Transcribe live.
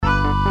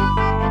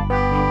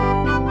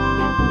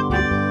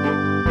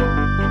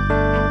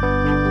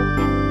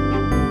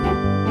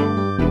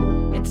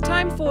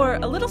for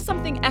A Little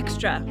Something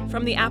Extra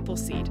from the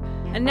Appleseed.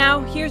 And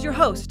now, here's your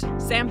host,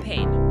 Sam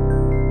Payne.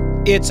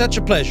 It's such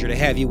a pleasure to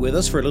have you with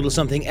us for a little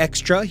something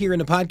extra here in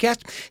the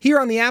podcast. Here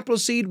on the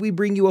Appleseed, we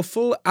bring you a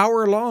full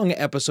hour-long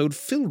episode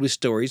filled with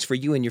stories for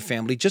you and your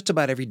family just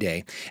about every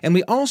day. And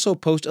we also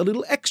post a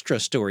little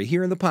extra story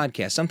here in the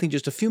podcast, something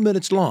just a few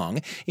minutes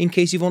long, in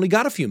case you've only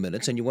got a few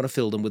minutes and you want to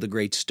fill them with a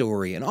great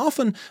story. And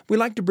often, we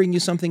like to bring you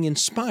something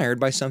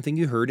inspired by something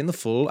you heard in the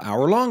full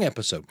hour-long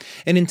episode.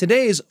 And in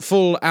today's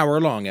full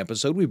hour-long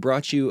episode, we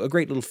brought you a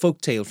great little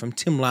folk tale from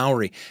Tim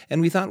Lowry,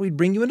 and we thought we'd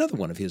bring you another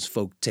one of his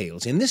folk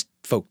tales. In this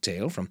folk tale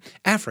from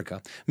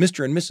Africa,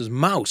 Mr. and Mrs.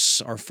 Mouse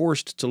are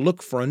forced to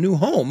look for a new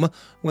home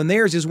when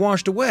theirs is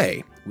washed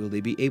away. Will they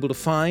be able to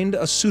find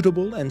a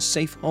suitable and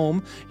safe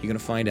home? You're going to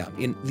find out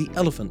in The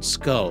Elephant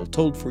Skull,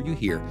 told for you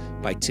here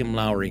by Tim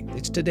Lowry.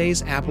 It's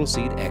today's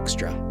Appleseed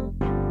Extra.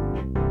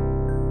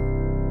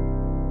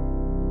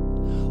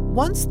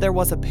 Once there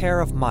was a pair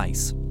of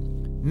mice,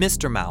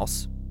 Mr.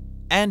 Mouse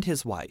and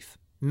his wife,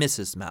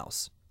 Mrs.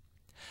 Mouse.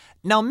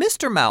 Now,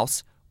 Mr.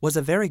 Mouse was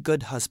a very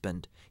good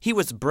husband. He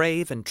was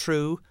brave and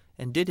true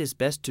and did his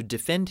best to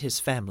defend his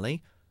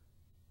family,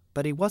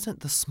 but he wasn't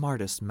the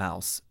smartest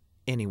mouse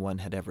anyone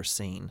had ever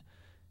seen.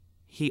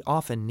 He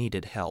often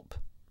needed help,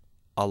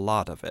 a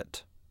lot of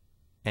it,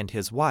 and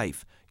his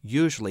wife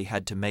usually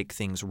had to make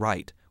things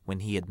right when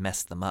he had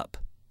messed them up.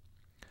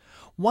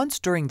 Once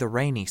during the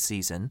rainy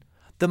season,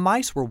 the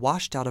mice were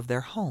washed out of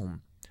their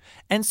home,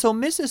 and so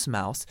Mrs.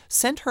 Mouse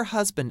sent her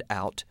husband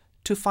out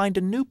to find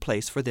a new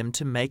place for them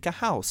to make a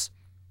house.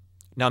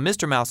 Now,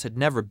 Mr. Mouse had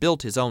never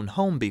built his own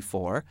home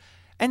before,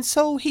 and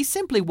so he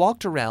simply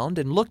walked around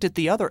and looked at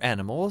the other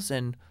animals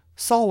and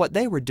saw what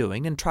they were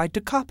doing and tried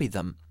to copy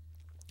them.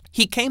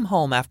 He came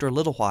home after a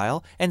little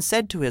while and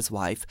said to his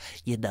wife,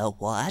 "You know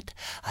what?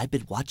 I've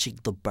been watching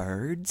the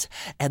birds,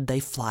 and they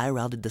fly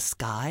around in the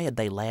sky, and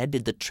they land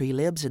in the tree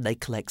limbs, and they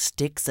collect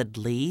sticks and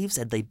leaves,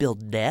 and they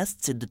build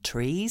nests in the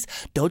trees.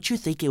 Don't you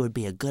think it would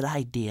be a good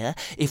idea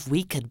if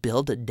we could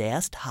build a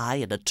nest high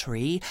in a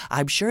tree?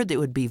 I'm sure that it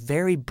would be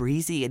very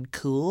breezy and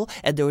cool,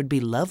 and there would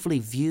be lovely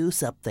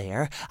views up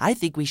there. I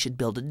think we should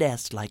build a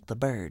nest like the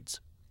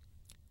birds."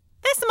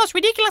 "That's the most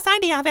ridiculous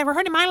idea I've ever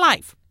heard in my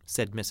life,"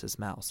 said Mrs.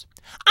 Mouse.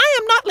 "I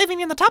am not living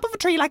in the top of a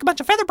tree like a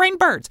bunch of feather-brained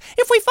birds.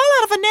 If we fall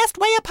out of a nest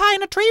way up high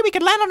in a tree, we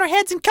could land on our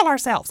heads and kill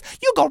ourselves.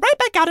 You go right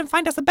back out and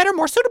find us a better,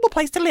 more suitable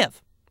place to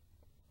live."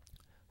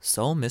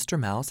 So Mr.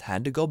 Mouse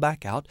had to go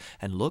back out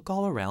and look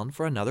all around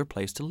for another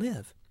place to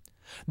live.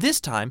 This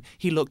time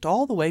he looked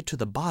all the way to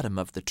the bottom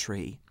of the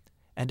tree,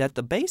 and at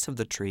the base of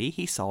the tree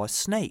he saw a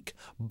snake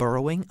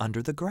burrowing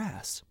under the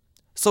grass.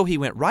 So he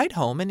went right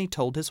home and he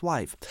told his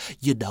wife,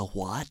 "You know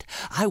what?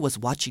 I was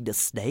watching the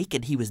snake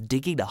and he was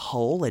digging a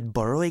hole and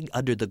burrowing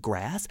under the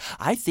grass.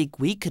 I think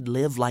we could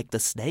live like the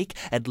snake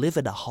and live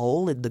in a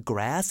hole in the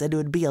grass, and it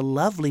would be a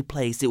lovely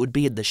place. It would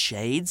be in the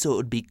shade, so it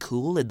would be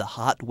cool in the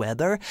hot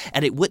weather,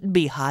 and it wouldn't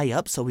be high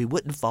up so we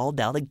wouldn't fall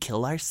down and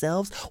kill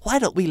ourselves. Why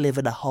don't we live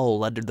in a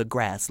hole under the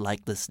grass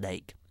like the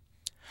snake?"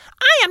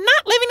 "I am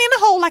not living in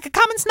a hole like a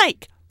common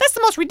snake. That's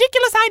the most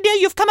ridiculous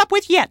idea you've come up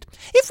with yet.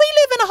 If we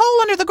live in a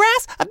hole under the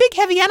grass, a big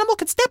heavy animal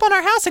could step on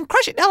our house and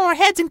crush it down on our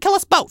heads and kill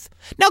us both.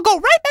 Now go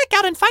right back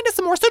out and find us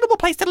a more suitable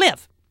place to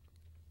live."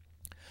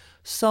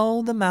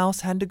 So the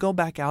mouse had to go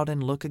back out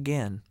and look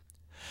again.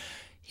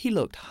 He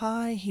looked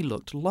high, he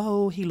looked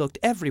low, he looked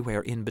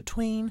everywhere in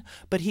between,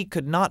 but he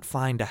could not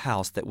find a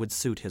house that would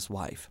suit his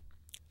wife.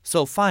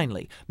 So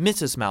finally,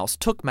 Mrs. Mouse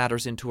took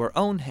matters into her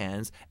own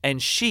hands,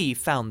 and she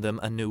found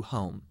them a new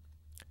home.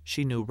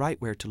 She knew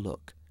right where to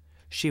look.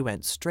 She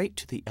went straight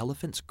to the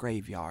elephant's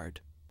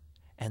graveyard,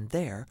 and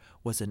there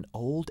was an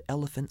old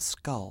elephant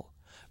skull,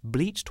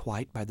 bleached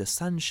white by the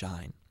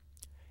sunshine.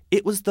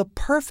 It was the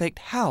perfect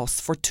house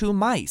for two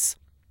mice.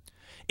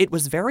 It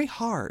was very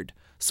hard,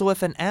 so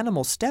if an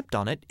animal stepped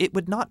on it, it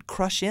would not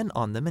crush in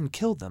on them and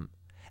kill them.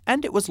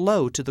 And it was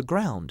low to the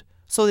ground,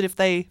 so that if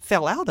they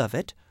fell out of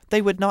it,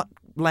 they would not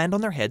land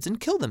on their heads and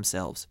kill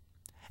themselves.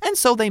 And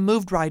so they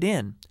moved right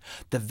in.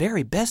 The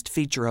very best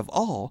feature of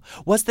all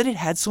was that it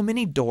had so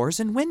many doors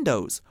and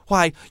windows.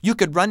 Why, you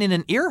could run in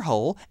an ear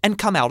hole and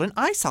come out an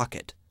eye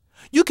socket.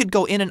 You could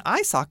go in an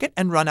eye socket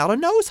and run out a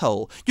nose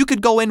hole. You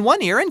could go in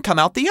one ear and come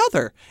out the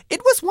other.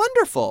 It was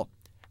wonderful.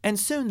 And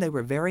soon they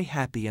were very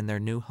happy in their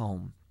new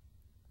home.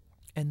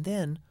 And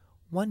then,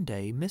 one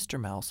day, Mr.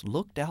 Mouse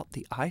looked out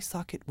the eye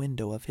socket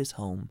window of his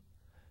home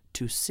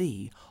to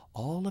see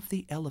all of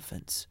the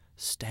elephants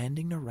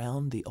standing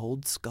around the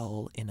old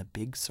skull in a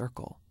big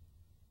circle.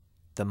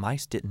 The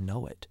mice didn't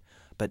know it,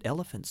 but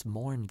elephants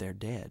mourned their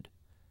dead,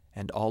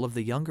 and all of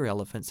the younger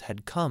elephants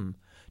had come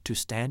to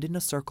stand in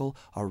a circle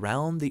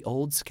around the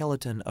old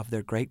skeleton of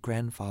their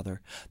great-grandfather.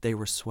 They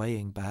were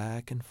swaying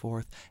back and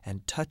forth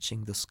and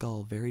touching the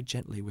skull very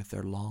gently with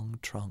their long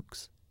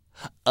trunks.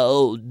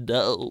 "Oh,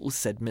 no,"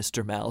 said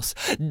Mr. Mouse.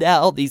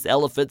 "Now these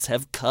elephants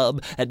have come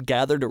and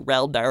gathered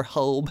around our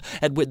home,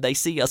 and when they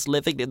see us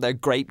living in their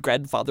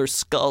great-grandfather's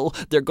skull,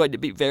 they're going to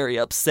be very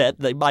upset.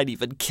 They might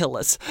even kill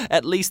us.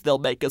 At least they'll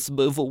make us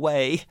move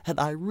away, and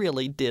I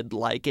really did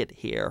like it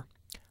here."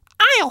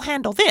 I'll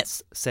handle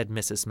this, said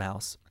Mrs.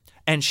 Mouse.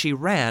 And she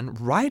ran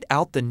right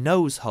out the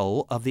nose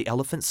hole of the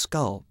elephant's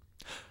skull.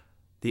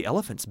 The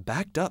elephants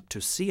backed up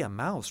to see a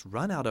mouse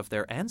run out of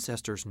their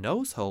ancestor's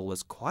nose hole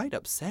was quite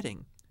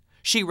upsetting.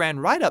 She ran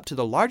right up to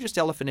the largest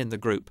elephant in the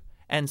group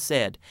and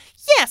said,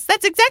 Yes,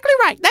 that's exactly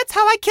right. That's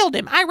how I killed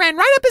him. I ran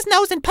right up his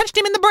nose and punched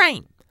him in the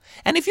brain.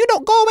 And if you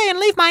don't go away and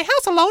leave my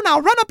house alone,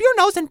 I'll run up your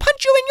nose and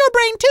punch you in your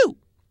brain too.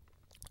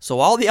 So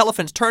all the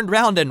elephants turned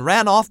round and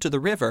ran off to the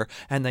river,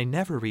 and they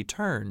never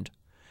returned.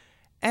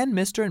 And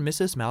Mr. and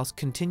Mrs. Mouse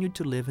continued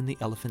to live in the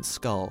elephant's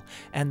skull,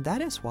 and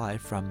that is why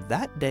from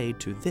that day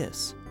to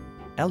this,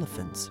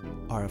 elephants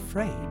are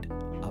afraid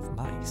of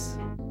mice.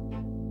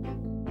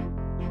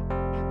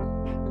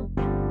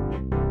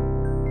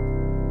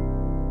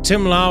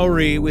 Tim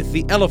Lowry with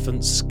The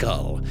Elephant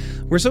Skull.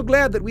 We're so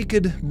glad that we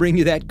could bring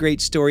you that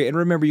great story. And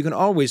remember, you can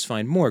always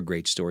find more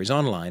great stories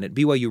online at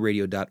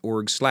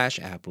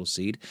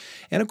byuradio.org/Appleseed.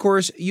 And of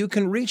course, you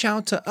can reach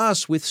out to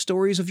us with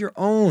stories of your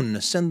own.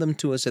 Send them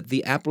to us at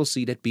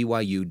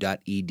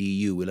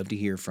theappleseed@byu.edu. We'd love to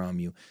hear from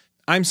you.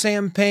 I'm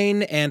Sam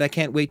Payne, and I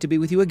can't wait to be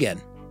with you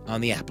again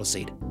on The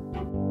Appleseed.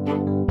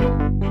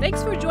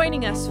 Thanks for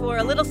joining us for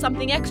a little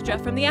something extra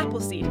from The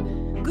Appleseed.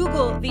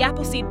 Google The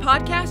Appleseed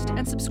Podcast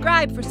and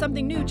subscribe for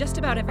something new just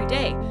about every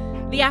day.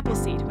 The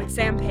Appleseed with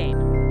Sam Payne.